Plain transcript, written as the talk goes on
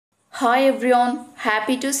Hi everyone,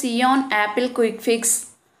 happy to see you on Apple Quick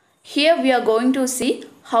Fix. Here we are going to see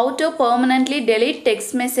how to permanently delete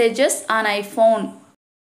text messages on iPhone.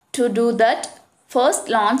 To do that, first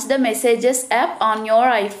launch the Messages app on your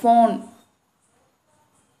iPhone.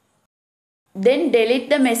 Then delete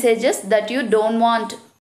the messages that you don't want.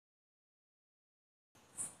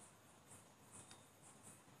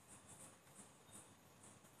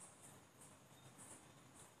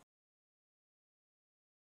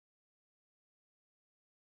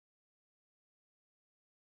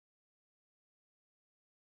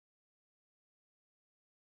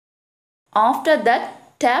 After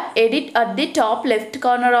that, tap Edit at the top left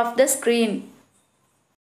corner of the screen.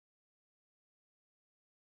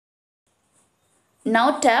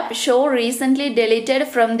 Now tap Show Recently Deleted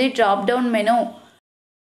from the drop-down menu.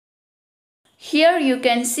 Here you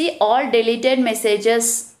can see all deleted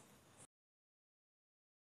messages.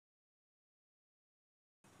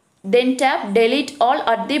 Then tap Delete All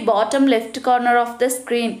at the bottom left corner of the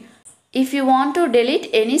screen. If you want to delete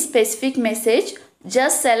any specific message,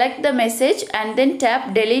 just select the message and then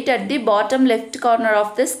tap Delete at the bottom left corner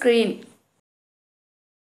of the screen.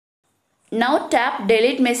 Now tap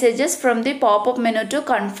Delete Messages from the pop-up menu to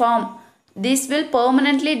confirm. This will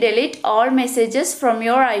permanently delete all messages from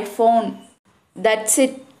your iPhone. That's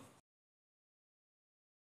it.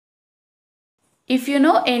 If you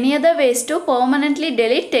know any other ways to permanently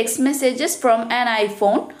delete text messages from an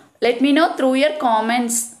iPhone, let me know through your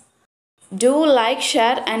comments. Do like,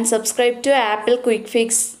 share and subscribe to Apple Quick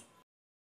Fix.